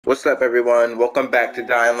What's up, everyone? Welcome back to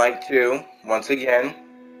Dying Light 2. Once again,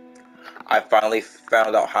 I finally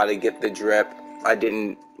found out how to get the drip. I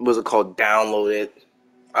didn't, what's it called, download it.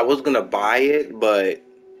 I was gonna buy it, but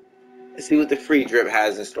let's see what the free drip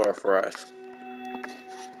has in store for us.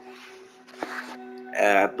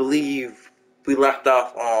 I believe we left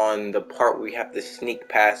off on the part where we have to sneak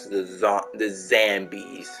past the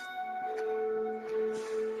zombies.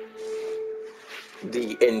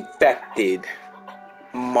 The infected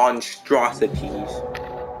monstrosities.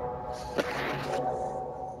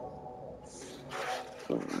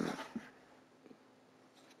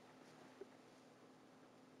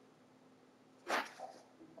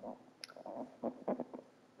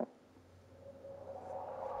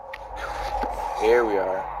 Here we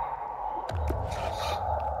are.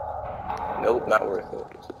 Nope, not worth it.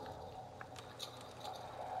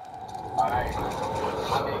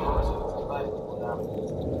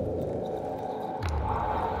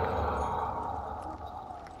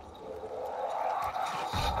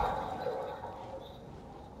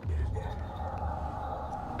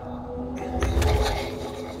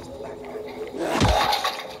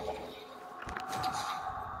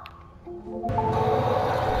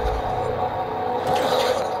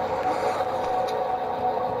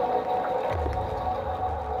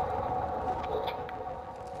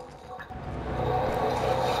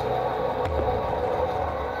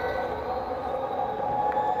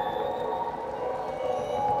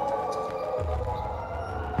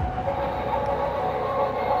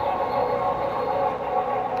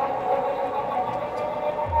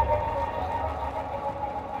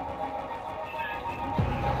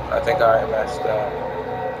 I think I messed up.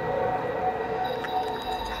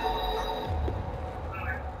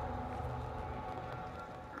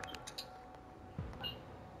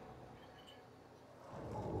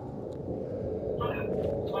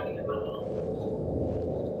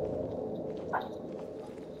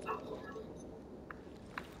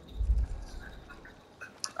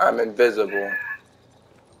 I'm invisible.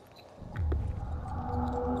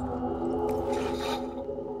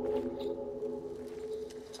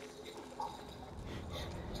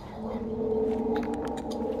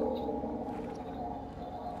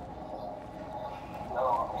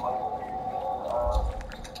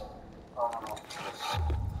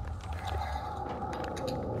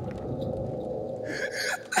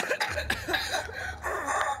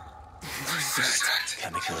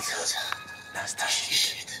 Chemicals. Nasty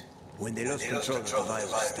shit. When they lost control of the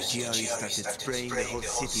virus, the GRE started spraying the whole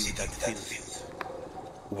city with that filth.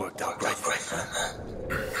 Worked out right, huh?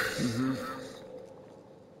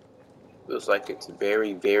 Feels like it's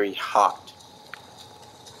very, very hot.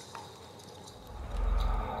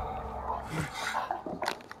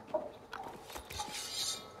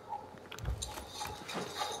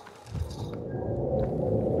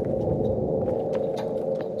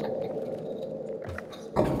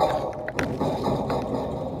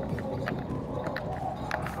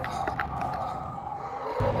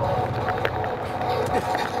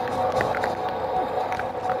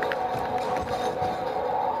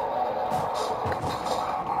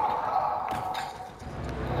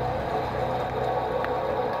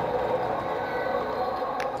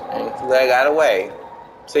 I got away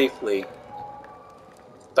safely.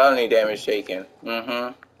 Without any damage taken.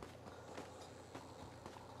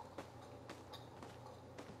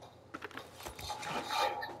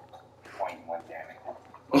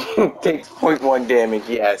 Takes 0.1 damage,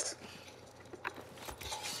 yes.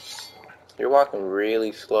 You're walking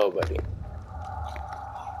really slow, buddy.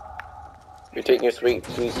 You're taking your sweet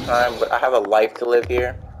time, but I have a life to live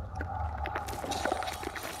here.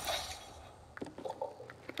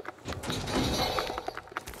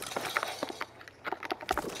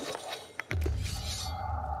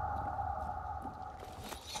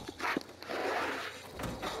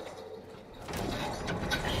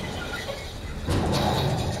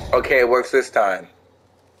 Okay, it works this time.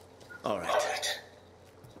 All right.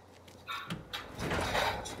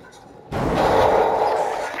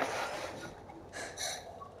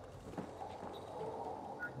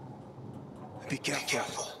 Be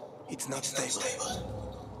careful. It's not stable.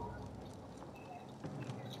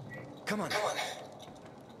 Come on.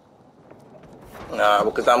 Nah,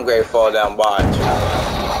 because I'm going to fall down. Watch.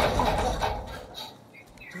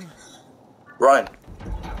 Run.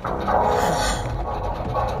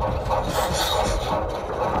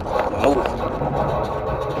 Move.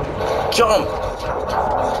 Jump.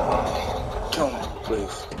 Jump,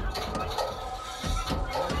 please.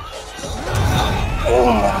 Oh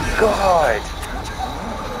my God.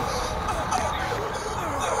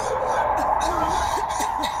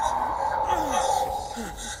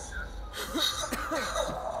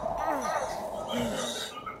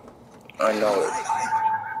 I know it.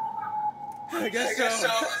 I guess so.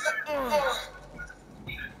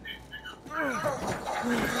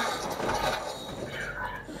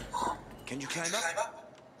 Can you climb up?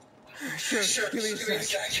 Sure, give me a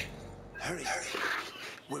sec. Hurry.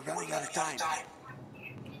 We're running out of time.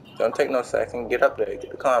 Don't take no second. Get up there.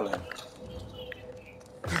 Get the climbing.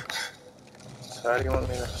 So how do you want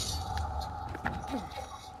me to...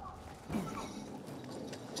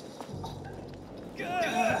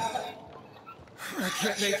 I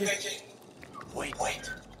can't make it. Wait.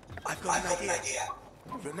 I've got an idea.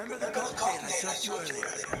 Remember the cocktail I served you earlier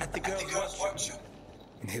at the girls' workshop?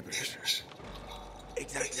 Inhibitors.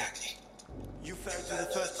 Exactly. You fell to the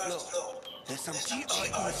first floor. There's some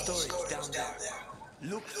GRE storage down there.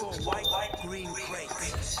 Look for white, green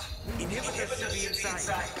crates. Inhibitors should be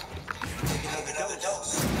inside. Take another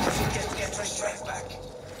dose. You should get straight back.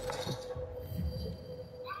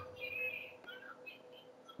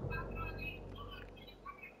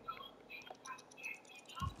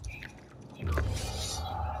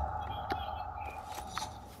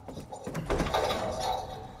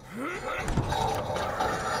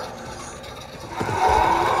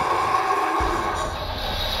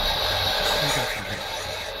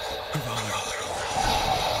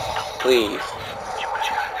 Please.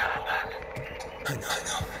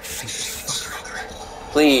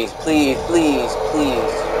 Please.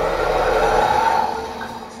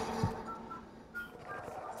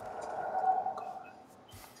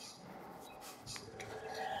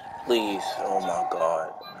 Please, oh my God.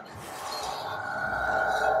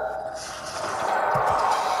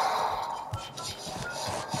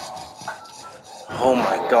 Oh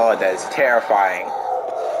my God, that is terrifying.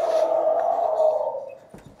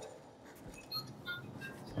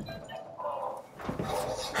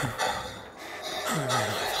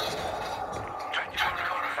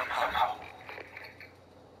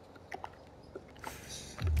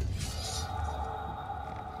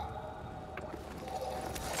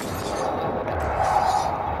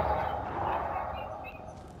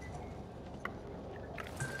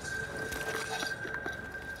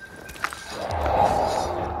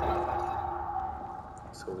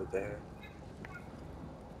 It's over there.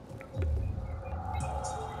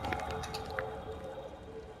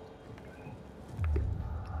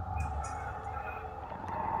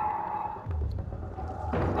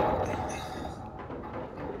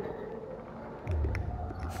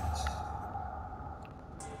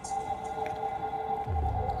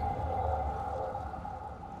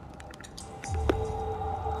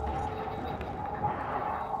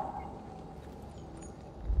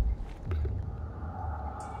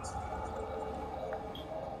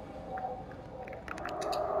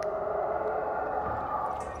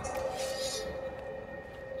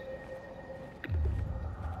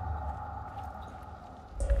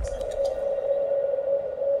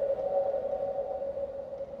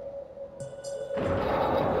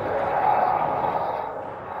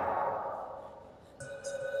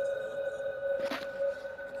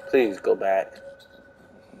 Please go back.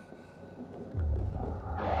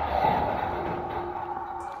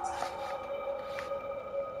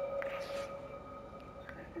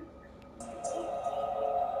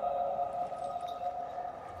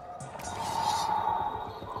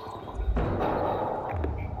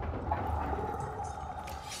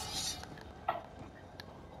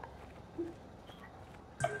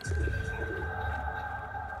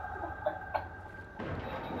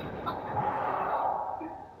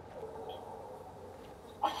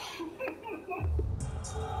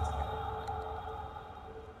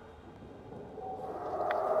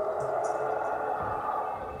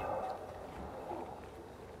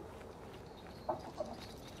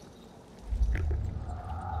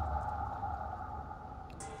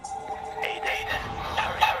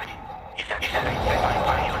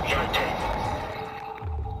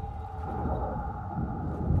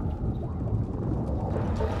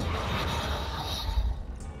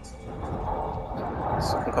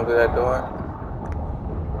 Someone come through that door.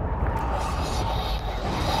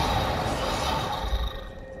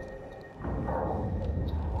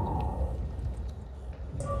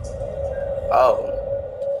 Oh,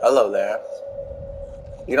 hello there.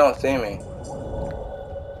 You don't see me.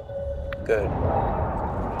 Good.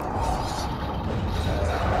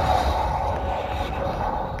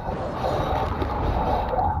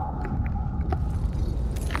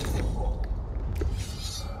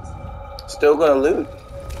 Still gonna loot.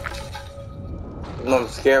 I'm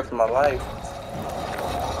scared for my life.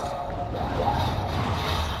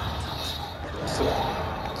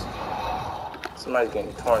 Somebody's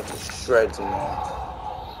getting torn to shreds in there.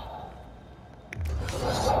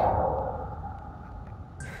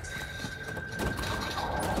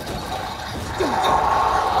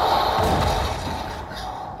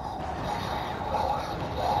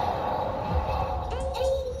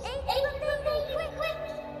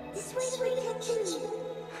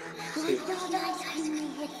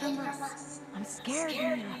 I'm scared,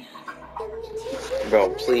 Mia. Bro,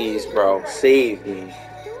 please, bro, save me.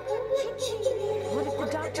 What if the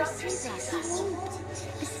doctor sees us?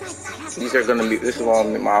 These are gonna be. This is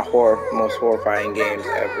one of my most horrifying games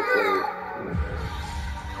ever played.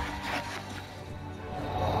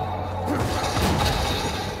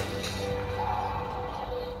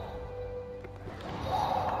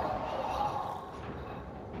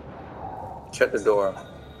 Shut the door.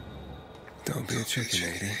 Don't be a chicken,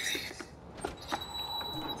 lady.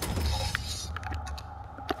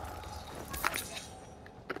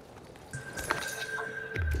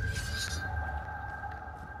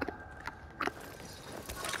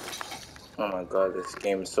 Oh my god, this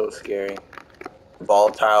game is so scary.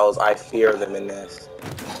 Volatiles, I fear them in this.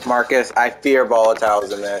 Marcus, I fear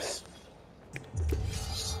volatiles in this.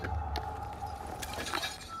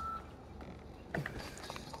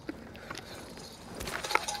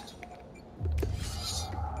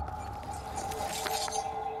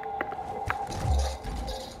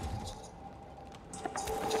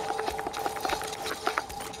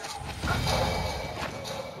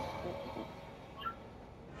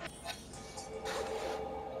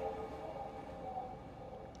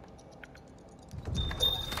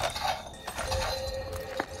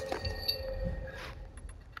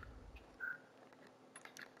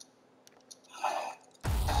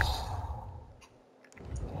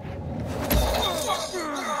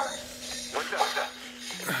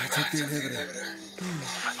 I took the inhibitor.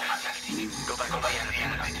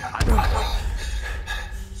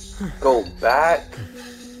 Go back.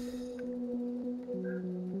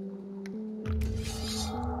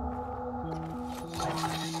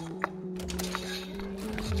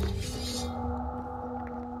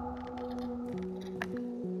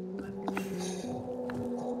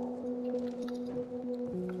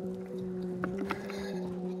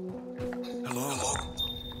 Hello?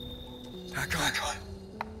 Hakon.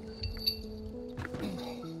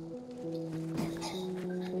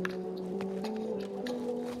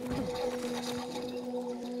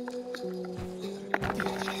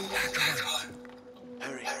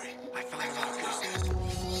 Hurry. I found Marcus.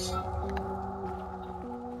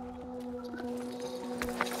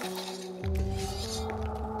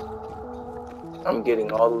 I'm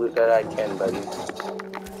getting all the loot that I can, buddy.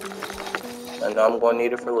 I know I'm gonna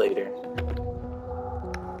need it for later.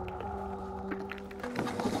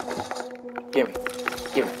 Gimme.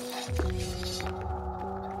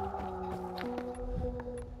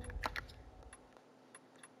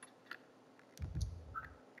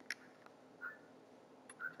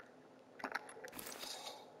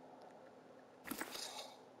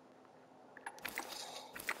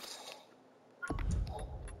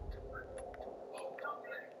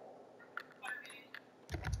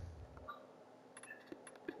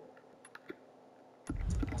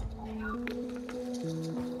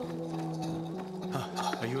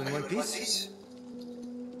 Are you in one piece?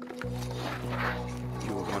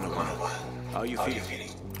 You were gone a while. How are you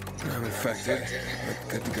feeling? I'm infected, but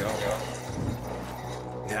good to go.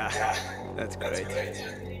 Yeah, that's great.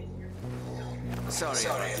 Sorry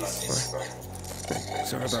about this. What?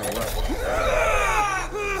 Sorry about what?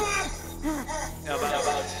 About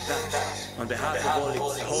that. On behalf of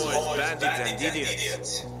all its whores, bandits, and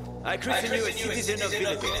idiots, I christen you a citizen of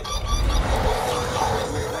Village.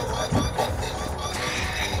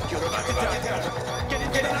 You're about to die. Get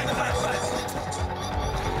in fast.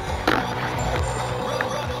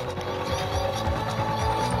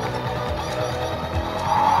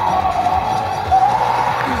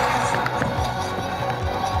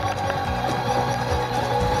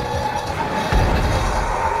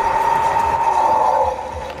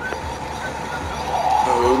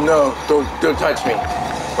 Oh no, don't touch me.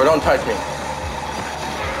 Or don't touch me.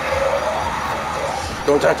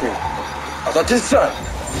 Don't touch me. I'll touch his son.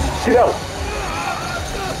 Get out.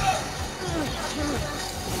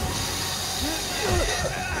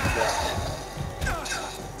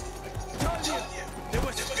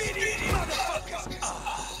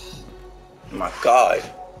 My God.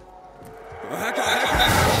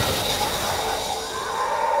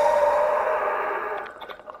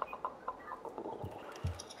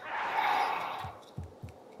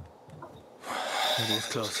 It was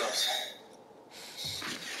close.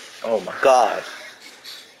 Oh my God.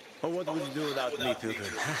 Well, what would you do without me,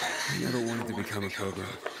 Pilgrim? I never wanted to become a pilgrim.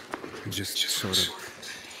 I just sort of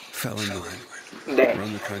fell into it. Damn.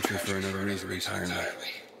 Run the country for another reason entirely.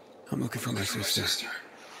 I'm looking for my sister.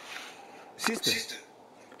 Sister?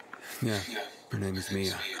 Yeah, her name is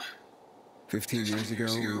Mia. 15 years ago,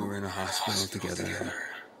 we were in a hospital together.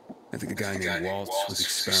 I think a guy named Waltz was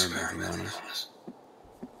experimenting on us.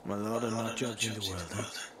 My Lord, I'm not judging the world,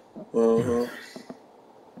 huh?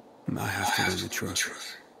 I have to learn the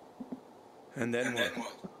truth. And then what?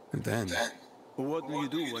 And then, What will you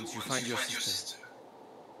do once you find your sister?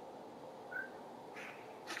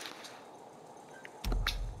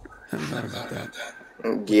 I haven't thought about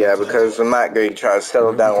that. Yeah, because I'm not going to try to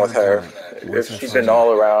settle down with her. If she's been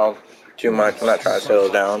all around too much, I'm not trying to settle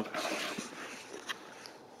down.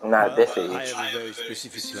 I'm not at this I age. have a very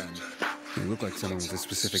specific plan. You look like someone with a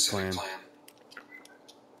specific plan.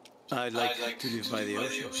 I'd like to live by the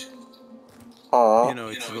ocean. Aww. You know,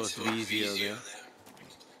 it's supposed to be easier there.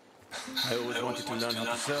 I always wanted to learn how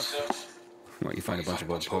to surf. What, you find a bunch of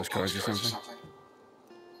old postcards or something?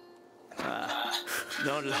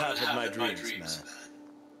 Don't laugh at my dreams, man.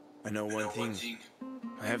 I know one thing.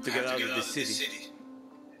 I have to get out of this city.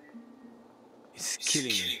 It's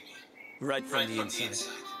killing me. Right from the inside.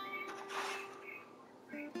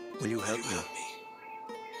 Will you help me?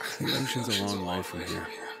 The ocean's a long way from here.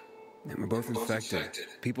 And we're both infected.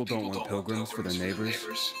 People don't want pilgrims for their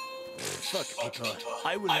neighbors. Fuck people.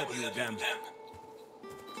 I will help you with them.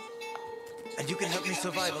 And you can help me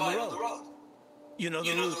survive on the road. You know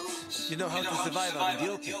the routes. You know how to survive out in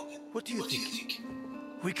the open. What do you think?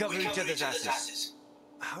 We cover each other's asses.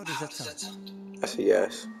 How does that sound? I say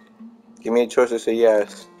yes. Give me a choice to say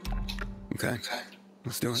yes. Okay,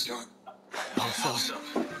 let's do it. Awesome.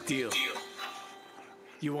 Deal.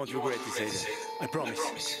 You won't regret to say that. I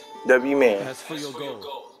promise. W man. As for your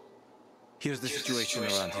goal, here's the situation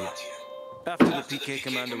around here. After the PK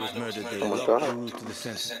commander was murdered, they blocked the route to the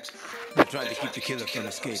center. They're trying to keep the killer from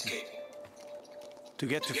escaping. To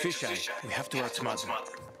get to Fisheye, we have to outsmart them.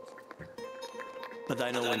 But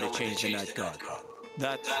I know when they change the night guard.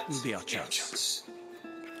 That will be our chance.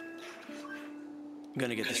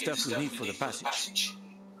 Gonna get the stuff we need for the passage.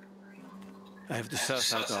 I have to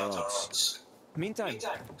suss out our odds. Meantime,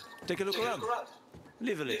 take a look around.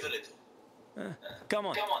 Live a little. Come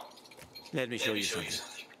on. Let me show you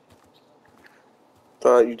something.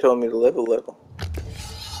 Thought you told me to live a little.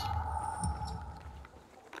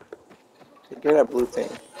 Give me that blue thing.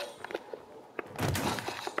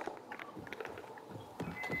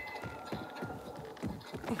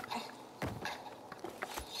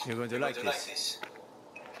 You're going to like this.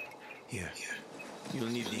 Here. You'll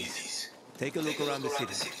need these. Take a look around the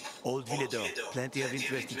city. Old Villedor. Plenty of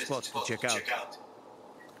interesting spots to check out.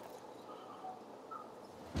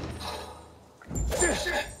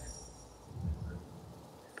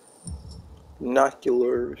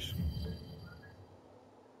 Binoculars.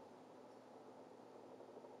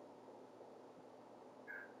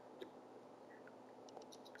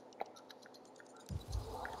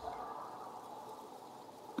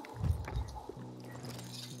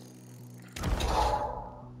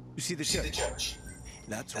 You see the church?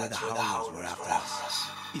 That's where the Howlers were after us.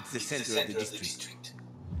 It's the center of the district.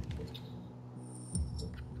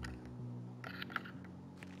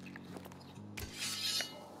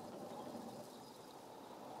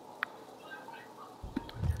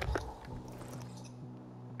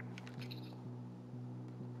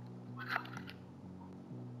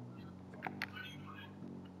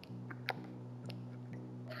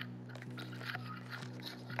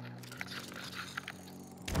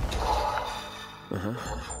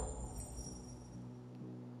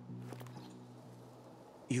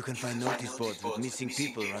 You can find notice boards with missing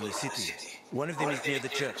people around the city. One of them is near the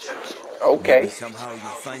church. Okay. Maybe somehow you'll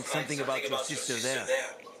find something about your sister there.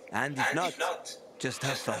 And if not, just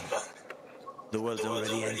have fun. The world's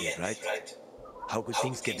already ended, right? How could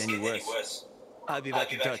things get any worse? I'll be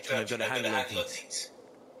back in touch when I've got a handle on things.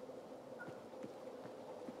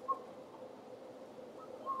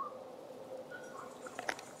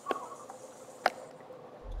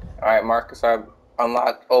 Alright, Marcus, I've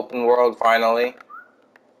unlocked open world finally.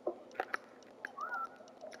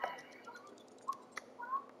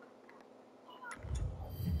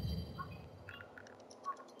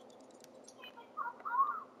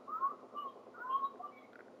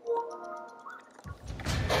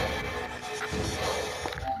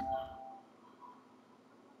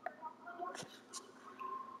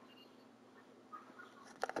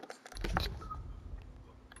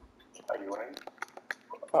 Are you ready?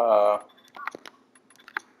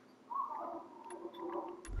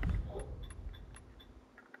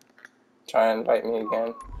 Try and invite me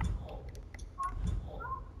again.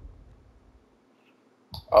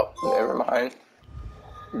 Oh, never mind.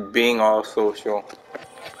 Being all social.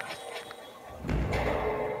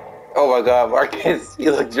 Oh my god, Marcus,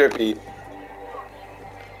 you look drippy.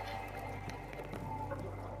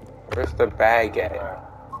 Where's the bag at?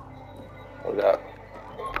 Hold up.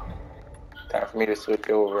 Time for me to switch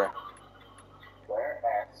over. Where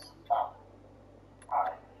at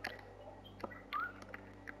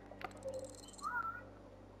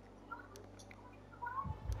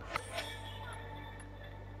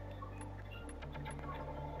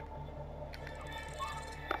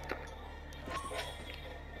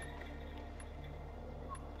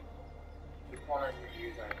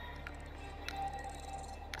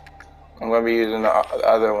I'm gonna be using the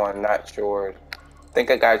other one, not sure. I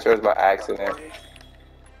think I got yours by accident.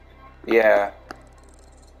 Yeah.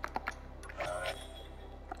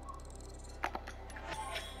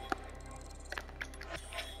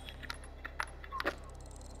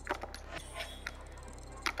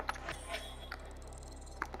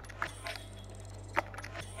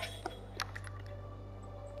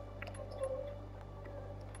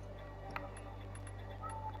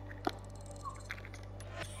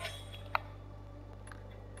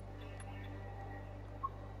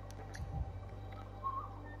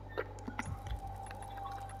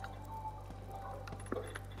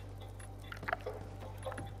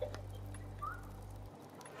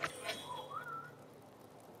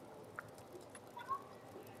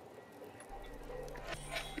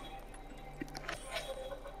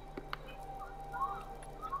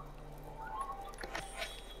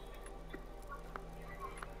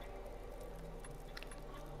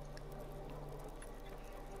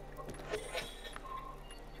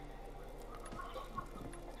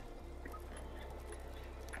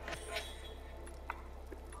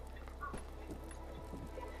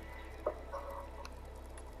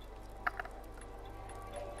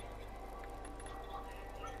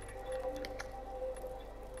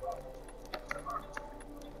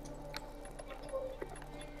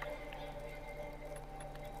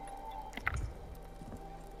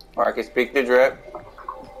 Marcus, speak the drip.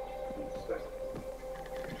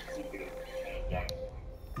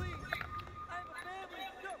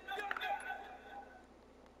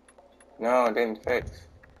 No, it didn't fix.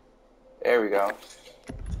 There we go.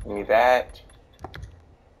 Give me that.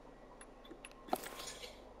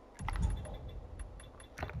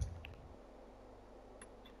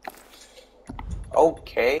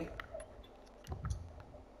 Okay.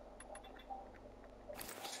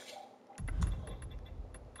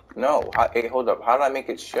 No, hey, hold up. How did I make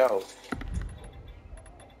it show?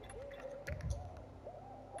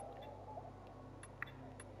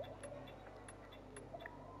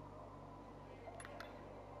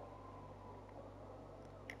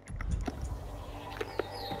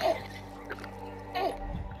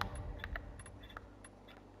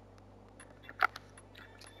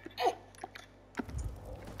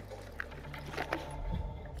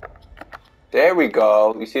 There we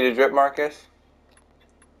go. You see the drip, Marcus?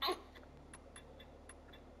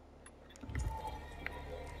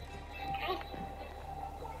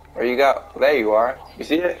 Where you go? There you are. You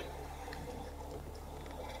see it?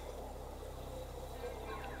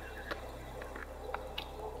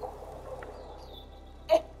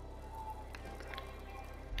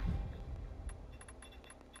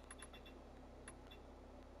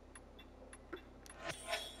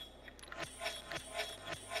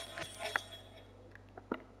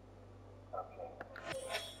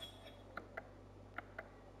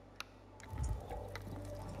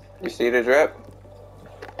 You see the drip?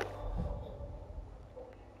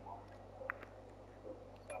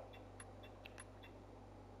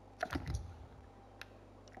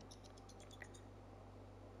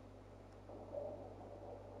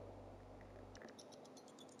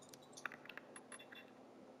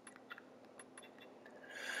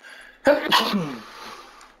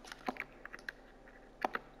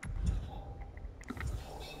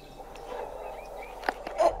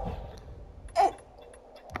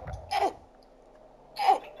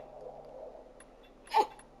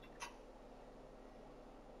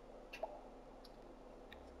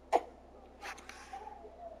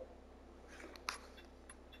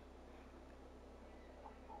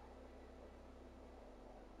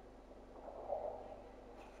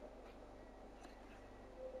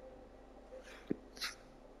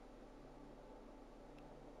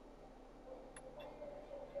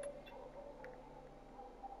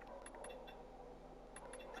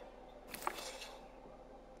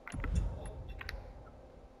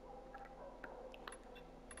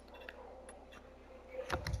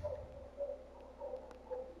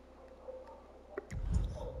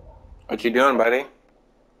 What you doing, buddy?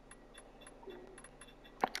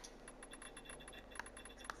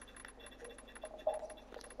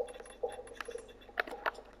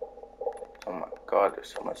 Oh my God,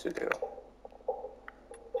 there's so much to do.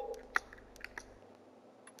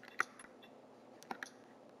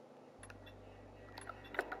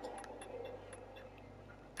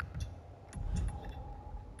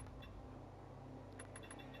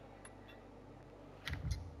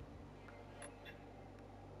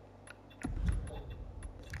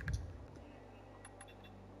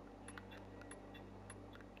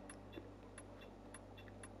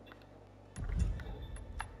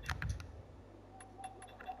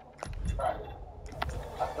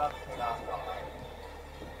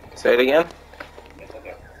 Say it again?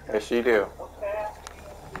 Yes, you do.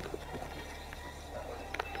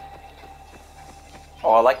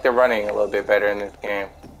 Oh, I like the running a little bit better in this game.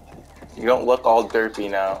 You don't look all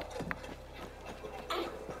derpy now.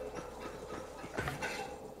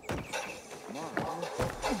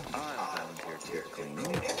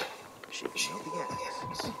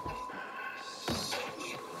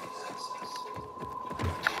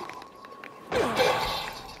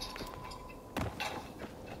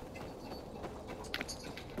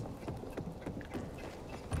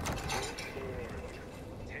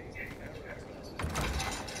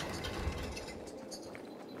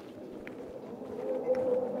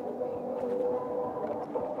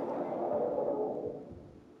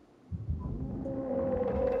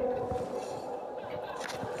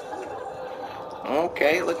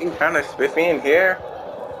 Okay, looking kind of spiffy in here.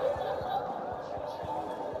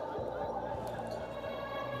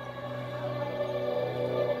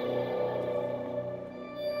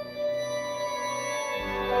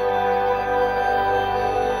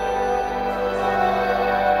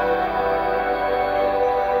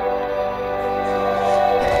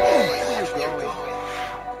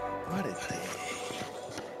 What a day.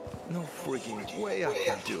 No freaking way I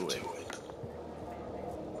can do it.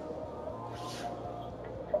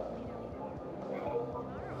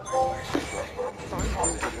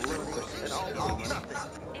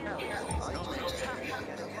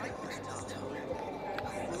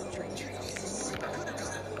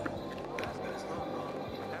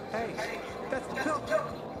 Hey, that's the pilgrim.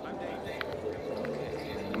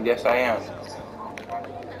 Yes, I am.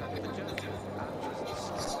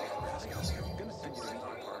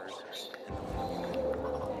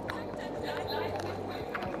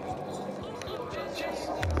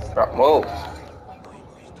 Whoa.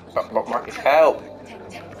 Marcus, help.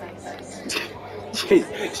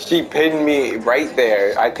 She pinned me right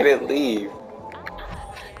there. I couldn't leave. You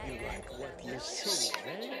like what you see,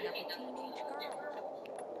 eh?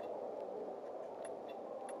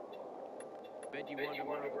 Bet you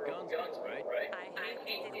wonder where our guns are, right?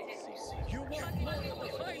 You want more of the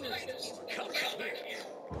finest? Come here.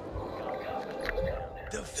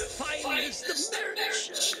 The finest of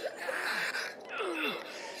merch.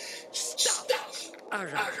 Stop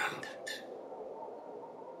around.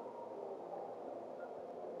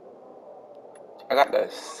 I got the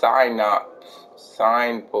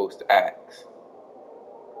signpost axe.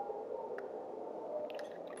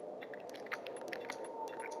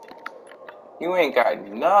 You ain't got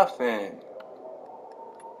nothing.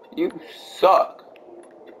 You suck.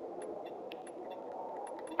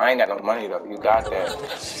 I ain't got no money though. You got that.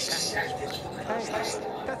 Hey, that's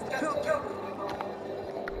the pilgrim.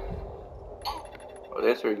 Oh,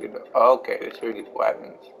 this where you get the, okay, this where you get the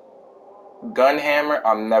weapons. Gun hammer,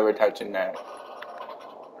 I'm never touching that.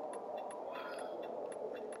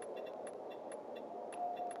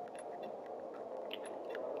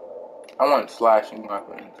 I want slashing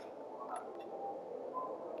weapons.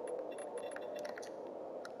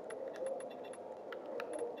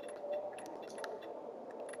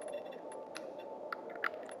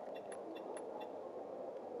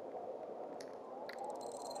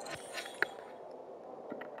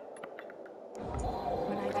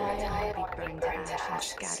 When I die, I'll be burned to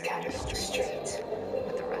ash and scattered on the streets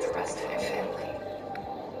with the rest of my family.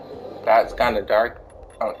 That's kind of dark,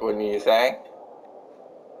 wouldn't you say?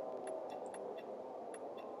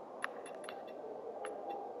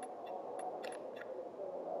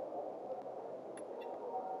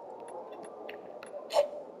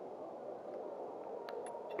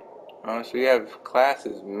 So you have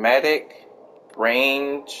classes, medic,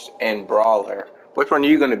 ranged, and brawler. Which one are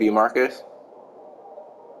you going to be, Marcus?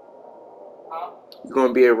 You going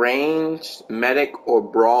to be a ranged, medic, or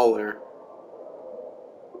brawler?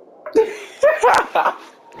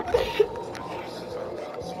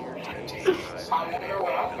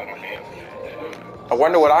 I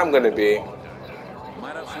wonder what I'm going to be.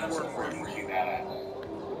 Might have some work for you.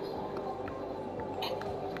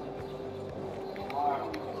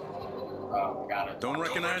 Don't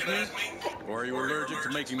recognize me? Or are you allergic to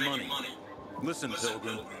making money? Listen,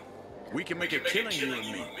 Pilgrim. We can make a killing, you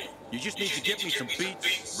and me. You just need to get me some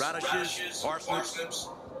beets, radishes, parsnips.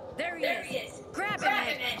 There he is. Grab him,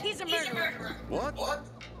 Ed. He's a murderer. What?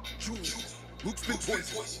 Jules, Luke's been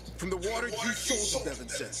poisoned. From the water you sold to Bevan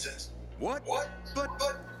says. What? But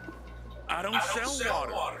I don't sell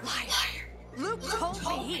water. Liar. Luke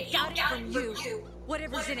told me he got it from you.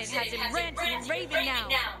 Whatever's in it has him ranting and raving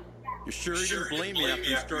now. You sure he didn't blame me after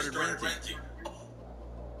he started ranting?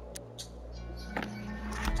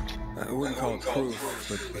 I I wouldn't call it proof,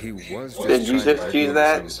 but he was just Did you trying just to choose work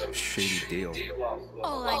that? some shady deal.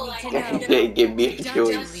 All I need to know. They give me a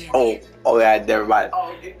choice. Oh yeah, never mind.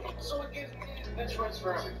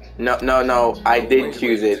 No, I did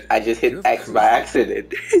choose it. I just hit X by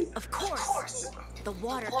accident. Of course. The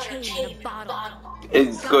water came in a bottle.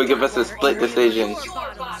 It's going to give us a split decision.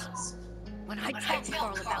 When I tell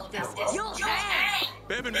Carl about this, you'll have.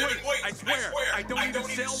 Bevan, wait! I swear, I don't even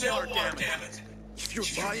sell water, damn it! If you're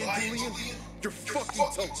lying, Julian, you're fucking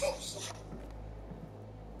toast.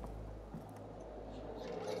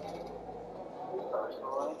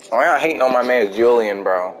 Why y'all hating on my man Julian,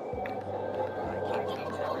 bro?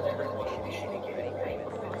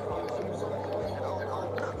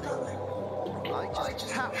 I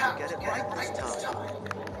just have to get it right this time.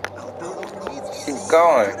 Alberto needs Keep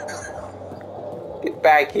going. Get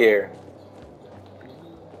back here.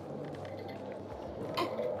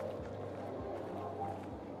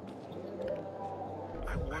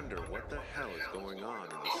 I wonder what the hell is going on in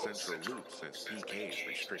the central loop since PK's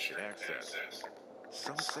restricted access.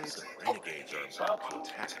 Some say the renegades are about to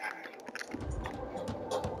attack.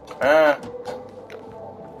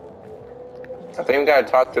 I think we gotta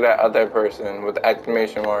talk to that other person with the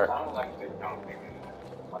exclamation mark.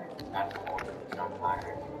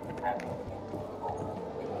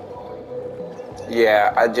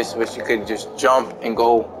 Yeah, I just wish you could just jump and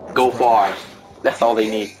go far. That's all they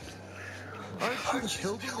need. Aren't you the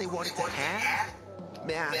pilgrim they wanted to have?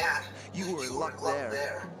 Man, you were in luck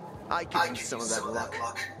there. I could use some of that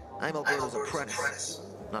luck. I'm Alberto's apprentice.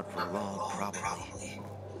 Not for long, probably.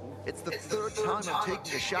 It's the third time I'm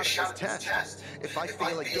taking a shot at this test. If I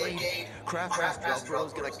fail again, Craftmaster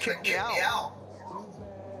Alberto's gonna kick me out.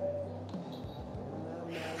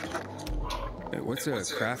 Hey, what's a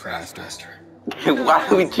Craftmaster? Why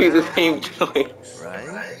do we choose the same choice?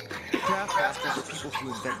 Right? Craftmasters are people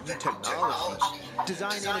who invent new technology,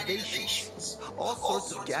 design innovations, all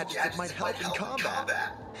sorts of gadgets that might help in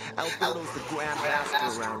combat. Alberto's the Grand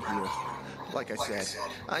Master around here. Like I said,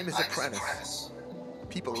 I'm his apprentice.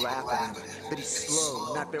 People laugh at him, that he's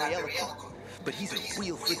slow, not very eloquent. But he's a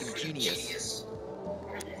real freaking genius.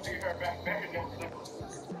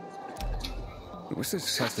 What's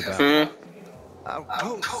this test about? Our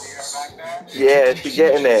goats. Yeah, she's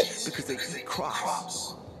getting it. Because they eat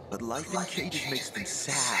crops. But life in cages makes them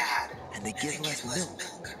sad, and they give less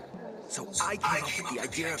milk. So I came up with the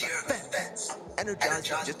idea of a fence,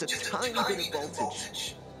 energized with just a tiny bit of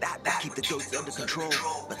voltage. That would keep the goats under control,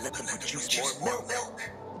 but let them produce more milk.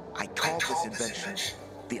 I call this invention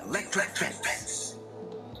the electric fence.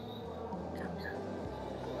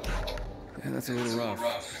 Yeah, that's a little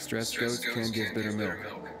rough. Stressed goats can give bitter milk.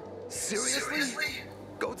 Seriously?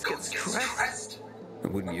 Goats get stressed?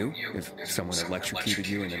 Wouldn't you? If someone electrocuted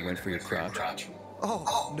you and then went for your crotch?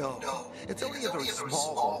 Oh, no. It's only a very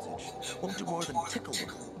small voltage. Won't do more than tickle them.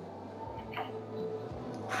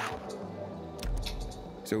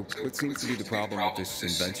 So, what seems to be the problem with this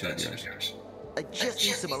invention of yours? I just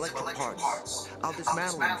need some electric parts. I'll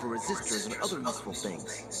dismantle them for resistors and other useful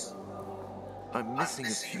things. I'm missing a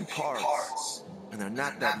few parts, and they're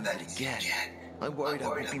not that easy to get. I'm worried I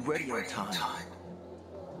won't be ready on time.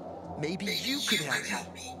 Maybe you could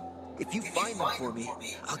help me. If you find them for me,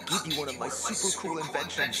 I'll give you one of my super cool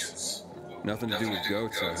inventions. Nothing to do with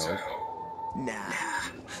goats, I hope. Nah,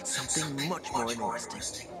 something much more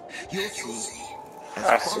interesting. You'll see.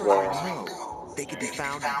 I As far swear. as I know, they could be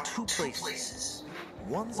found in two places.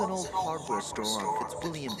 One's an old hardware store on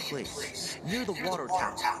Fitzwilliam Place, near the water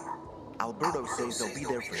tower. Alberto says they'll be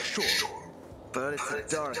there for sure. But it's a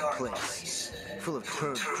dark place, full of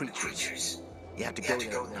turned creatures. You have to go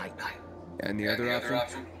there at night. And the other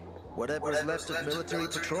option? Whatever's left of military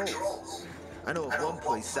patrols. I know of one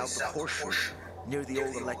place south of Horseshoe, near the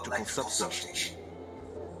old electrical substation.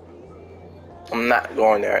 I'm not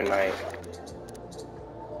going there at night.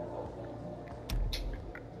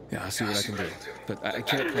 Yeah, I'll see what I can do. But I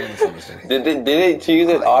can't promise anything. Did it choose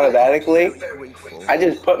it automatically? I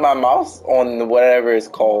just put my mouse on whatever it's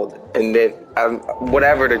called, and then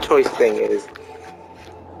whatever the choice thing is.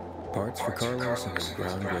 Parts for Carlos and his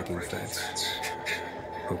groundbreaking fence.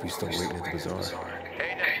 Hope he's still waiting at the bazaar.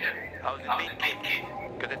 Hey there, how's it been, kid?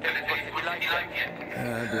 Got a taste for city life yet?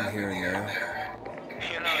 I've been here and there.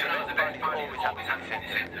 You know, the best party always happens in the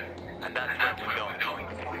center. And that's where we're going.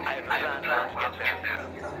 I have a plan how to get there.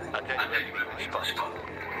 I'll tell you everything we spot.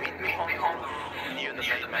 Meet me on near the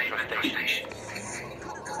main metro station.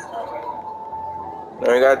 Now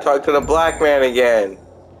we gotta talk to the black man again.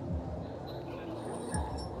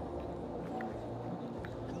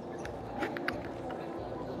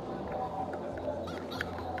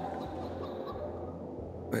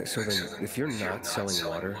 Wait, so then, if you're not selling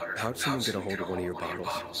water, how'd someone get a hold of one of your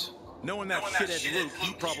bottles? Knowing that shithead Luke,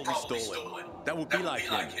 he probably stole it. That would be like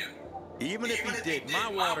him. Even if he did, my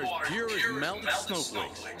water's pure as melted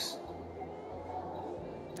snowflakes.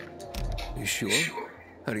 You sure?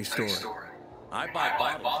 How do you store it? I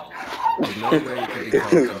buy bottles. There's no way it could be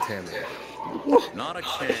called contaminated. Not a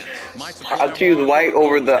chance. My supply I'll choose water white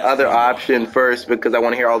over the has other been- option first because I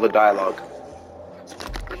want to hear all the dialogue.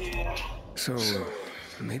 So,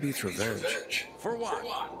 maybe it's revenge. For what?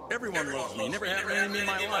 Everyone loves me. Never had an enemy in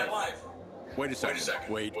my life. Wait a second.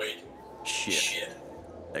 Wait. Shit.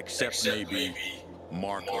 Except maybe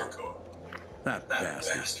Marco. That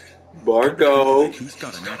bastard. Marco. He's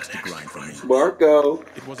got an axe to grind for me. Marco.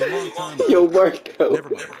 It was a long time ago. Yo, Marco. Never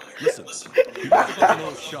mind. Listen. He was at the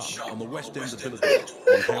little shop on the west end of Philadelphia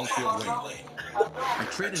on Hellfield Lane. I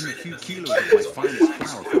traded him a few kilos of my finest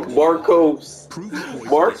flour for him. Marcos. Prove the poison.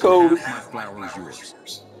 Marcos. Half my flour is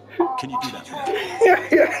yours. Can you do that for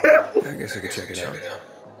me? I guess I could check it out.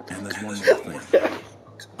 And there's one more thing.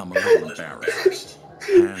 I'm a little embarrassed.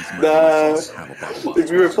 Hands Nah. have about If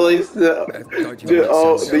you replace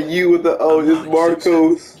the U with the O, just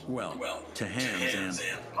Marcos. Well, to Hands and...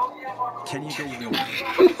 Can you go with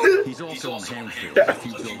me? He's also on Hanfield, a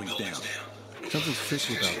few buildings down. Something's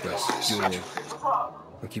fishy about this, Julian.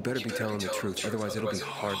 Look, you better be telling the truth, otherwise it'll be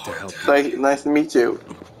hard to help you. Nice to meet you.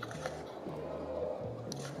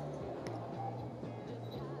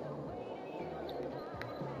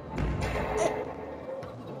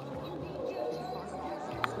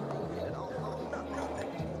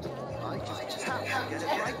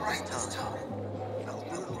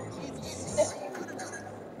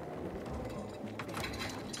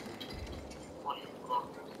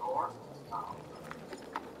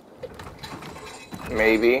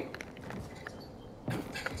 Maybe.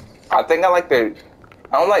 I think I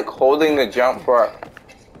don't like holding the jump for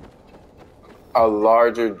a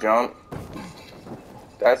larger jump.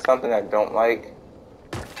 That's something I don't like.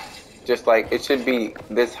 Just like, it should be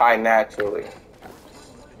this high naturally.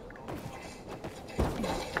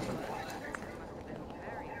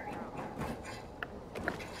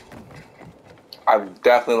 I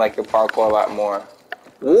definitely like the parkour a lot more.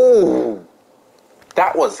 Ooh!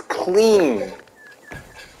 That was clean!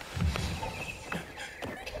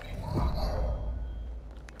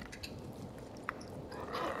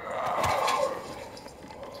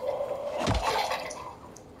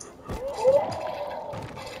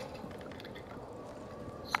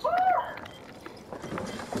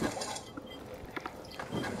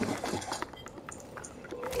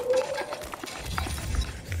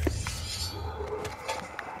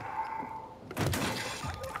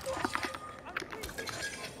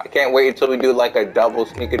 Can't wait until we do like a double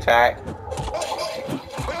sneak attack.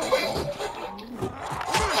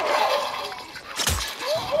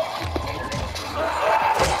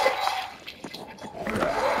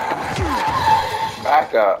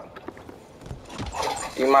 Back up.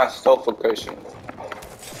 Give my sofa cushion.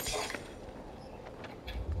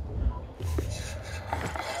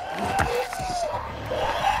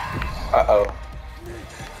 Uh-oh.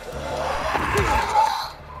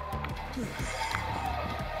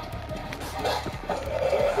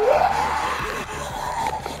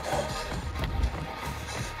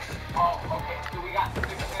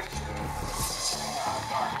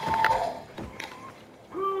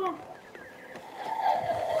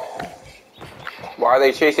 Why are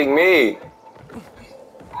they chasing me?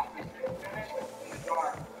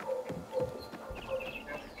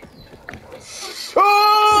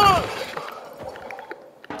 Ah!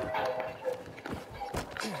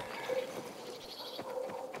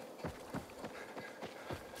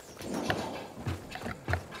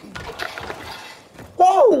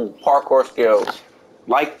 Whoa! Parkour skills.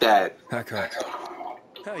 Like that. Hacker.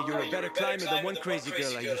 Oh, you're a better climber than one crazy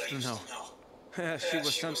girl I used to know. She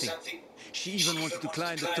was something. She even wanted to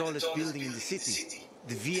climb the tallest building in the city,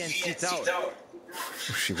 the VNC Tower.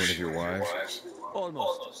 Was she one of your wives?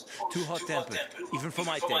 Almost. Too hot-tempered, even for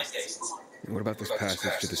my tastes. And what about this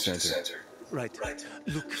passage to the center? Right.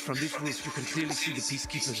 Look, from this roof you can clearly see the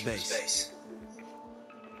Peacekeeper's base.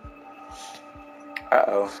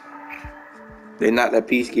 Uh-oh. They're not the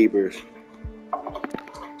Peacekeepers.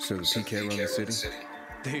 So the PK run the city?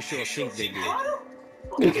 They sure think they do.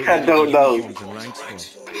 I don't know. Uniforms and ranks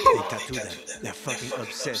for. They tattoo them. They're fucking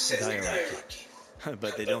obsessed with hierarchy.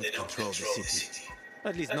 But they don't control the city.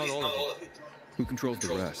 At least not all of it. Who controls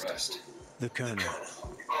the rest? The Colonel.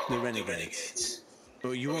 The Renegades.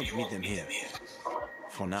 But you won't meet them here.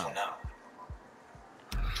 For now.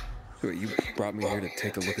 Wait, you brought me here to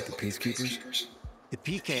take a look at the Peacekeepers? The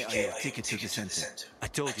PK are your ticket to the center. I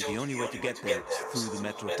told you the only way to get there is through the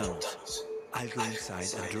metro tunnels. I'll go inside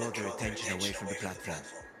and draw their attention away from the platform.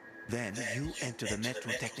 Then you enter the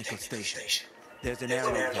metro technical station. There's an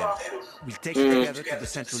airlock there. We'll take it together to the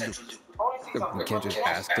central loop. We can't just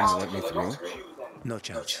ask them to let me through? No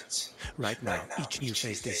chance. Right now, each new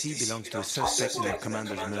face they see belongs to a suspect in their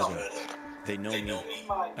commander's murder. They know me.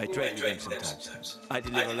 I trade with them sometimes. I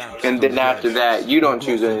deliver lamps. And then after that, you don't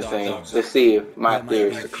choose anything. Let's see if my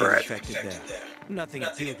theories are correct. There. Nothing a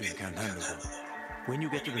pilgrim can handle them. When you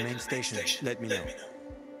get to the main station, let me know.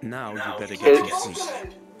 Now you better get some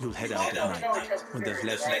sleep. We'll head out at night when there's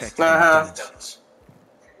less infected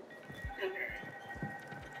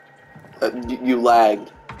you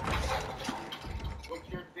lagged.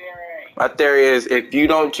 My theory is if you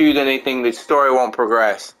don't choose anything, the story won't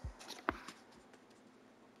progress.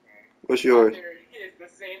 What's yours? It's the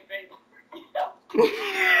same thing.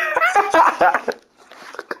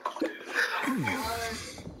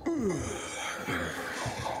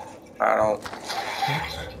 I don't.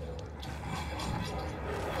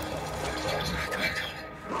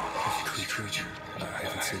 Creature I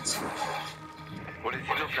haven't seen before. What does he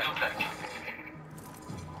look like?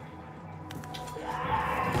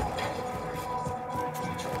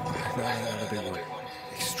 Not a big one.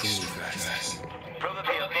 Extremely fast.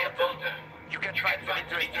 Probably a bolter. You can find some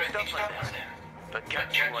interesting stuff like that. But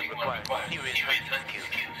catching one requires serious hunting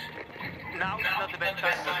skills. Now is not the best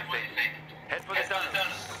time for this thing. Head for the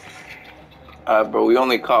tunnel. But we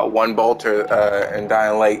only caught one bolter in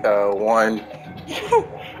Dying Light 1.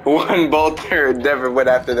 One bolter never went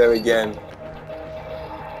after them again.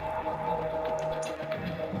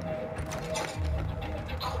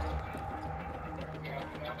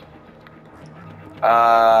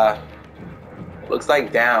 Looks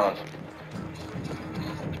like down.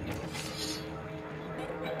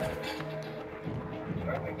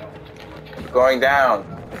 Going down.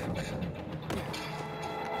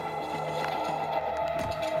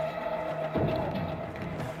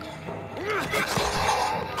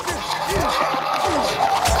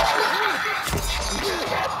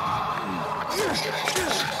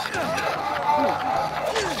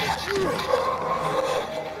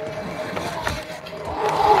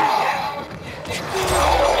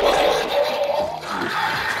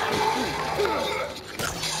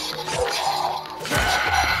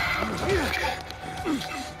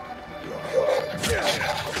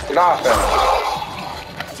 Get off him.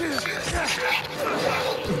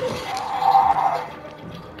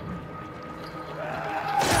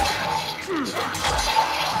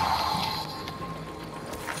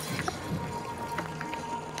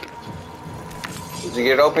 Did you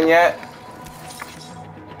get it open yet?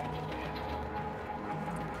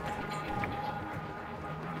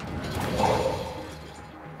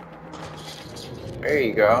 There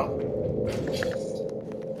you go.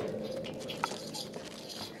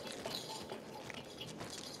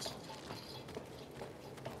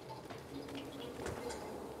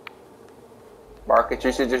 Marcus,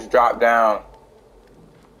 you should just drop down.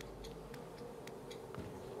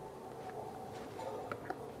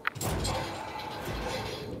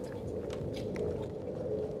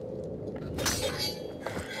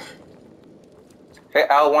 Hey,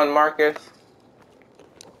 L1 Marcus.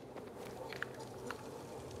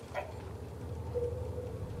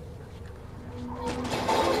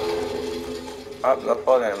 Oh, no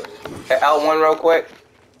phone him. Hey, L1 real quick.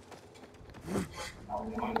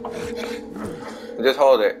 Just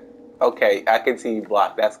hold it. Okay, I can see you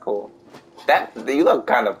blocked. That's cool. You look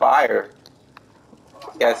kind of fire.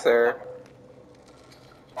 Yes, sir.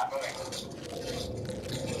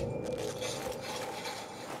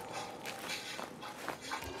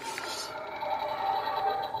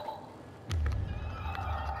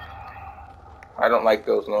 I don't like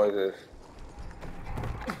those noises.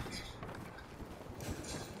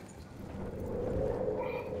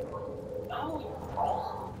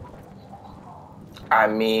 I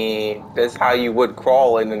mean, that's how you would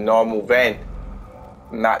crawl in a normal vent.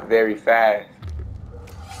 Not very fast.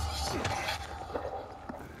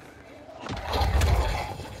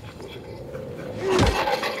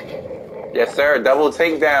 Yes, sir. Double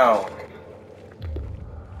takedown.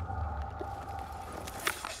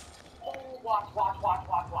 Watch.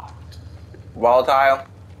 Volatile.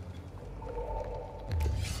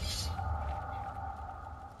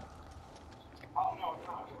 Oh, no, it's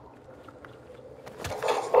not.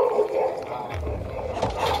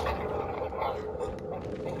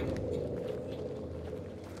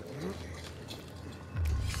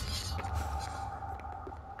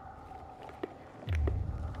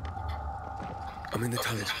 I'm in the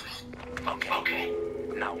tunnel. Okay.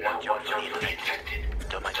 Now watch out for the infected.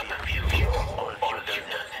 There might be a few, or a few dozen.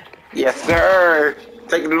 Yes, sir.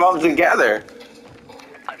 Taking them all together.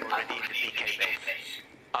 I'm already in the PK base.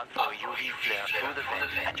 I'll throw a UV flare through the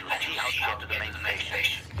vent, and you'll see how to get to the main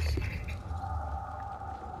station.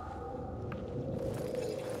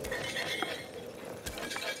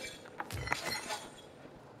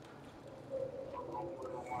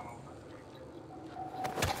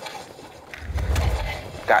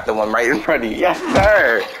 Got the one right in front of you. Yes,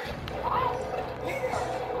 sir.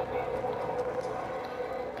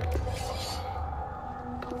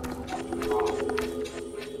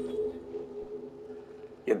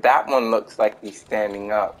 Yeah, that one looks like he's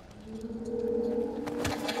standing up.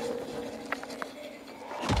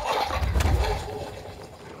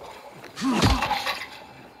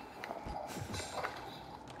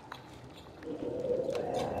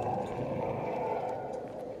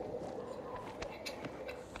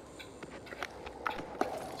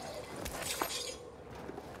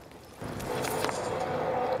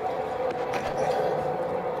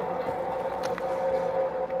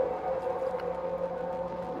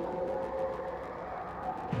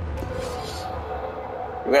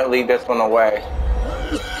 We're gonna leave this one away.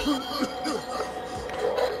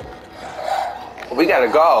 We gotta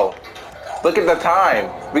go. Look at the time.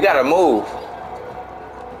 We gotta move.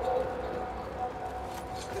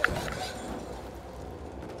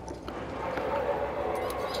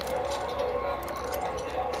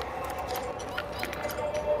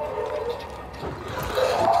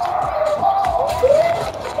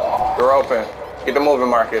 Door open. Get the moving,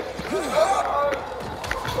 Marcus.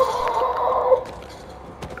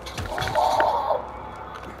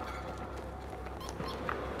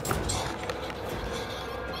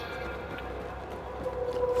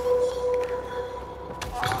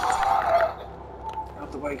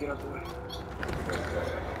 Get out the way.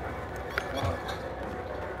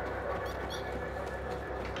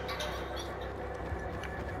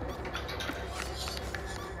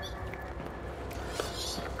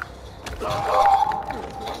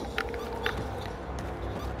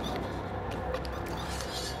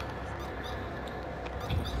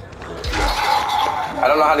 I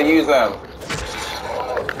don't know how to use them.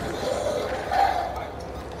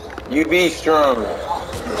 UV stream.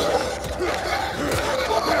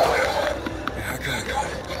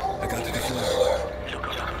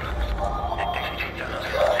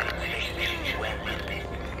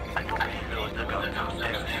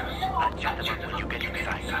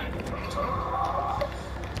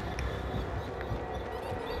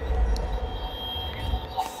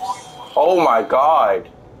 Oh my God.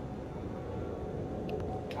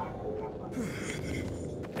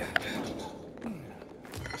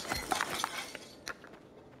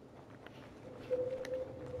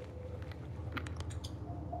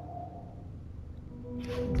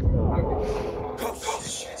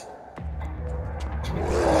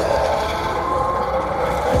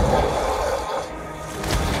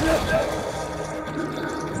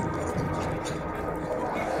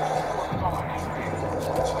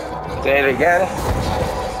 Say it again.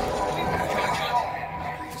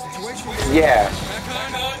 Yeah.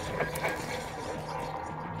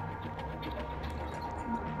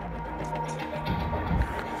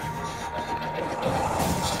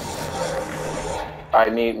 I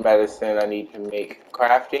need medicine. I need to make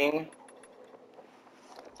crafting.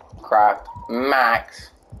 Craft max.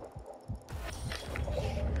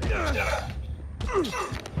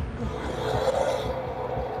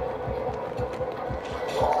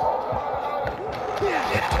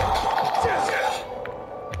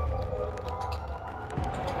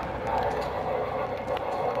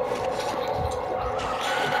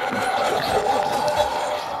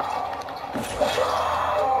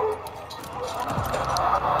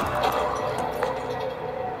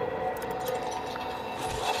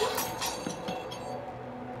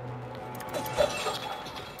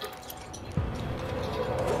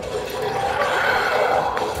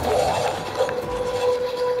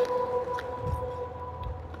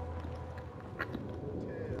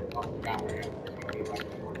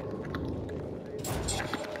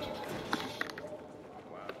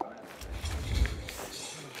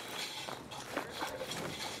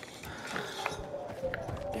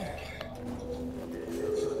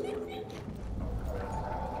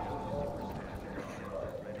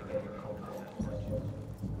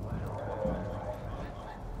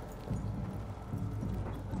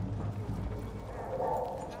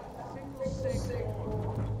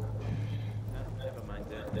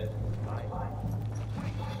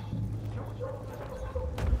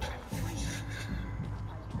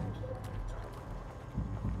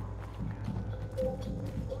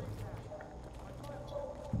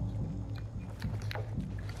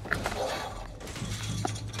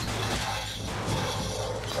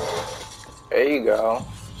 There you go.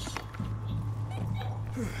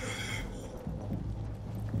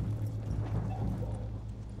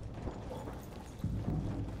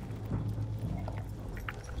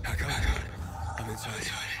 I'm inside.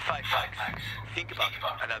 5 facts. Think about it,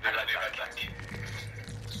 and I'll be right back.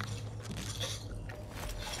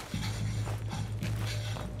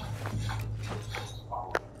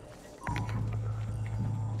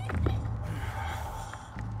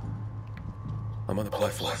 I'm on the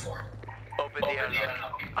platform. Open the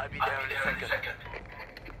airlock. I'll be there in a second.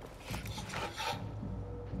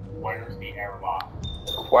 Where's the airlock?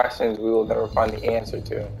 Questions we will never find the answer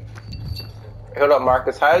to. Hold up,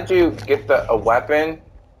 Marcus. How did you get a weapon?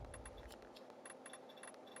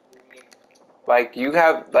 Like you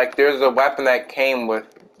have, like there's a weapon that came with.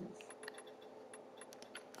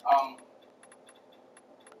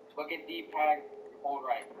 Look at D-pad, hold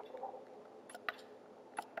right.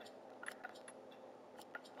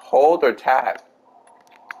 Hold or tap?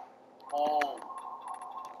 Hold.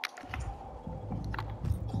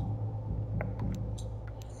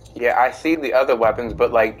 Yeah, I see the other weapons,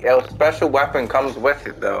 but like a special weapon comes with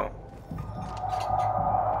it though.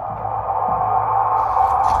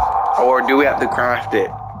 Or do we have to craft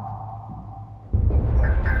it?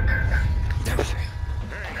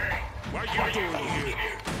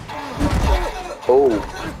 Oh.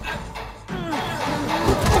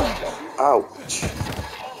 Ouch.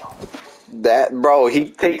 That, bro, he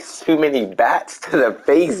takes too many bats to the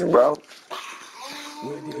face, bro.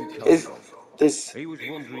 Where did he come Is from? this... He was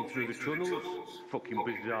wandering through the tunnels. Fucking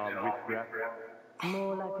bizarre riff-raff.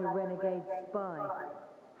 More like a renegade spy.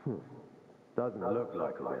 Doesn't look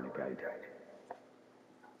like a renegade.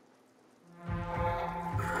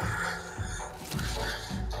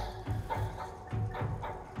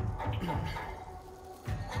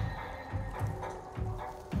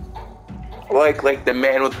 Like the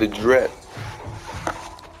man with the drip.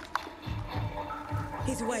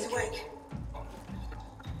 He's awake.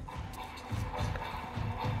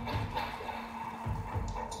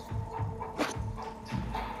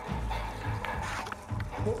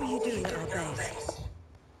 What were you doing at our base?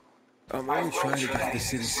 I'm only trying to get to the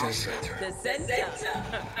city center. The center?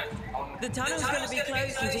 The tunnel's gonna be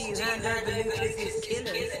closed until you hand over Lucas's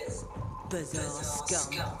killers. Bizarre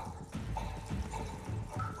scum.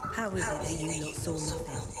 How is it that you lot saw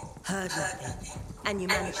nothing, heard nothing, and you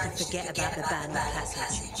managed to forget about the ban on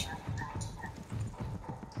passage?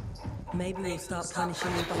 Maybe we'll start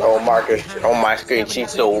punishing you by... Oh, Marcus, on my screen,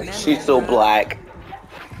 she's so black.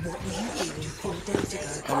 What were you doing 4 days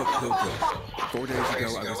ago? I'm a pilgrim. 4 days ago,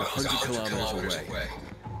 I was 100 kilometers away.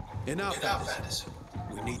 Enough, Anderson.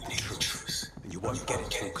 We need the truth, and you won't get it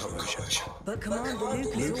through coercion. But Commander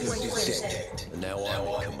Lucas always is said... dead, and now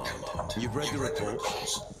I'm in command. You've read the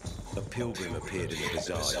reports? A pilgrim appeared in the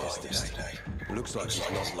bazaar yesterday. Looks like he's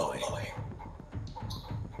not lying.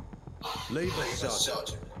 Leave us,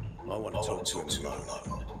 Sergeant. I want to talk to him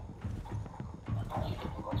alone.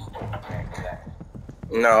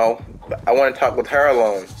 No, I want to talk with her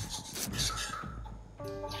alone.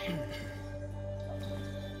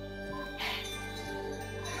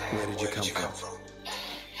 Where did you come from?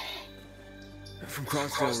 From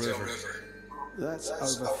Crossdale River. That's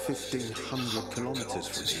over 1,500 kilometers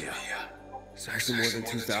from here. It's actually more than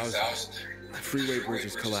 2,000. The freeway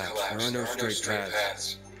bridges collapsed. There are no straight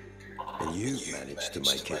paths. And you've managed to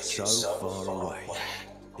make it so far away.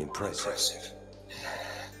 Impressive.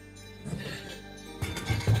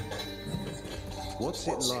 What's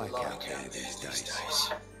it like out there these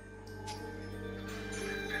days?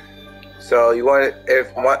 So you want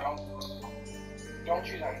if what? Don't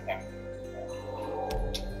choose anything.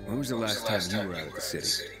 When was the last time you were out of the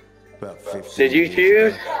city? About 15 Did you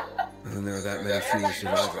choose? And then there are that many fewer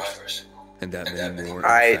survivors. And that many more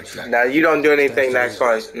infected. Now you don't do anything next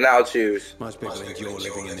one. Now choose. Most people think you're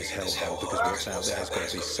living in this hellhole because what's out there has got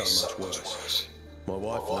to be so much worse. My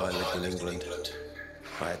wife and I lived in England.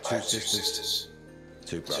 I had 2 sisters,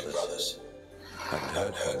 2 brothers. I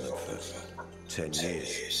hadn't heard from them for 10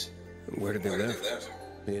 years. Where did they live?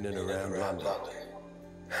 In and around London.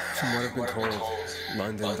 From what I've been told,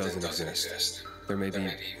 London doesn't exist. There may be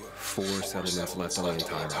 4 settlements left on the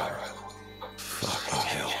entire island. Fucking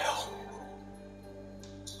hell.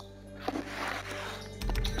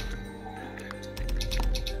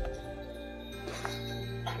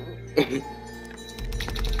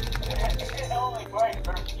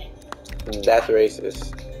 That's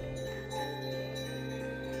racist.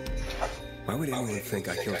 Why would anyone think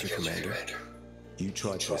I killed your commander? You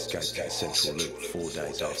tried to escape to the central loop 4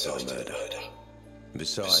 days after the murder.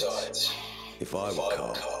 Besides, if I were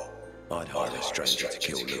Carl, I'd hire a stranger to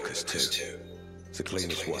kill Lucas too. It's the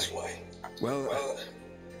cleanest way. Well,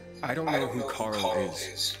 I don't know who Carl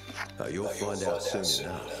is. You'll find out soon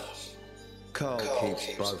enough. Carl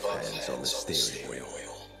keeps both hands on the steering wheel.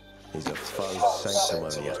 He's a faux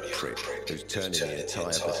sanctimonious prick who's turning the entire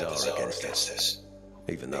bazaar against us,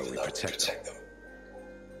 even though we protect them.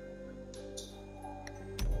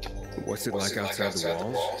 What's it like outside the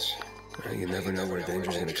walls? You never know where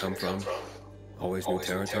danger's gonna come from. Always new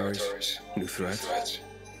territories, new threats.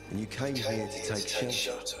 And you came here to take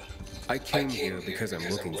shelter. I came here because I'm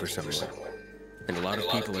looking for someone. And a lot of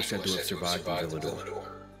people are said to have survived in Villedor.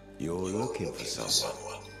 You're looking for someone?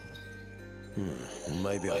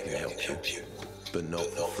 Maybe I can help you, but not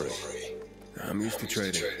for free. I'm used to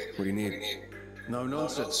trading. What do you need? No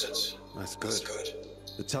nonsense. That's good.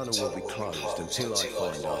 The tunnel will be closed until I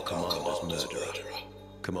find our commander's murderer,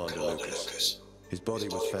 Commander Lucas. His body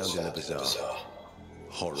was found in the bazaar,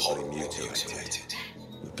 horribly mutilated.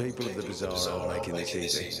 The people of the bazaar aren't making this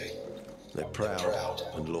easy. They're proud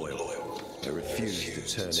and loyal. They refuse to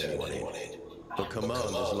turn anyone in. But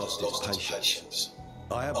Commander's lost his patience.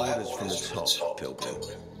 I have orders from the top, Pilgrim.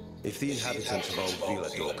 If the inhabitants of Old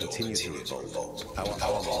Villedor continue to revolt, our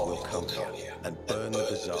army will come here and burn the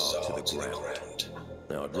bazaar to the ground.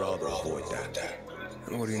 Now, I'd rather avoid that.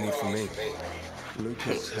 What do you need from me?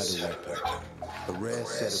 Lucas had a weapon. A rare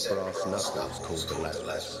set of brass knuckles called the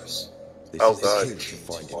Lazarus. This is the key to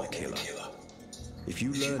finding the killer. If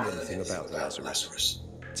you learn anything about the Lazarus,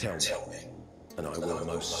 tell me, and I will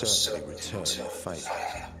most certainly return the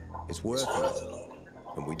favor. It's worth a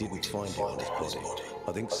lot, and we didn't find him on his body.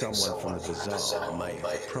 I think someone from the bazaar may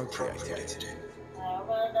have appropriated it.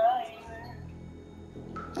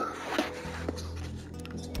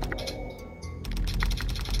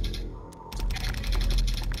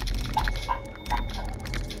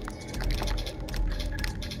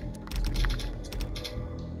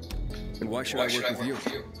 And why should I work with you?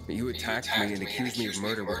 You attacked me and accused me of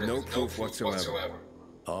murder with no proof whatsoever.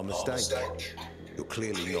 Our mistake. You're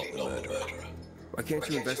clearly not the murderer. Why can't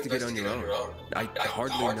you investigate on your own? I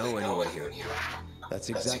hardly know anyone here. That's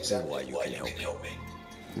exactly why you can help me.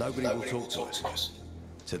 Nobody will talk to us.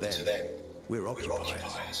 To them, we're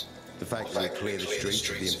occupiers. The fact that we clear the streets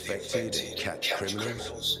of the infected and catch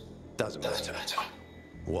criminals doesn't matter.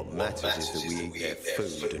 What matters is that we eat their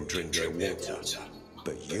food and drink their water.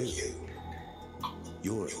 But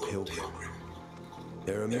you're a pilgrim.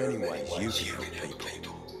 There are many ways you can help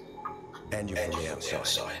people. And you're from the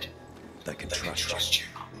outside. They can trust you.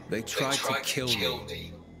 They tried to kill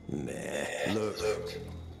me. Nah, look.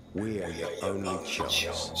 We are your only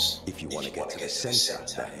chance. If you want to get to the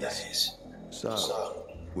center, that is. So,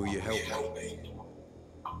 will you help me?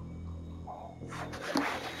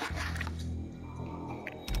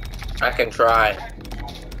 I can try.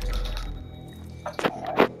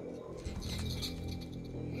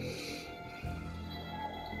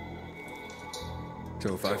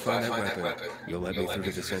 So if I find that weapon, you'll let me through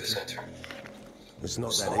to the center? It's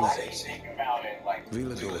not that easy.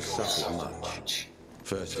 Villedor suffered much.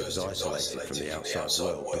 First, it was isolated from the outside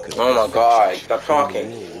world because oh my God, stop talking.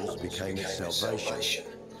 The walls became its salvation.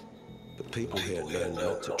 But people here learned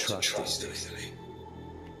not to trust easily.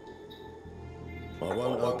 I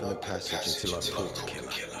won't open the passage until I've caught the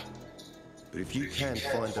killer. But if you can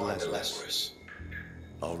find the Lazarus,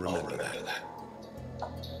 I'll remember that.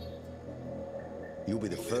 You'll be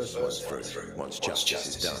the first one through once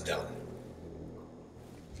justice is done.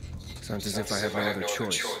 Sounds as if I have no other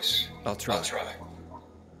choice. I'll try.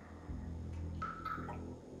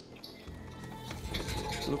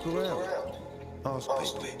 Look around. Ask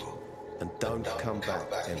people. And don't come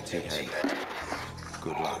back empty-handed.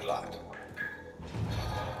 Good luck.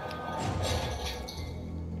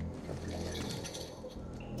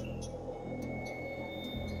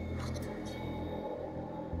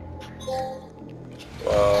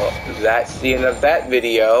 Well, that's the end of that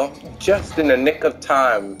video. Just in the nick of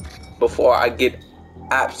time before I get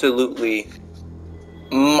absolutely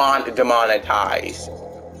demonetized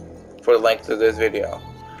for the length of this video.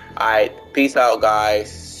 Alright, peace out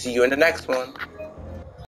guys. See you in the next one.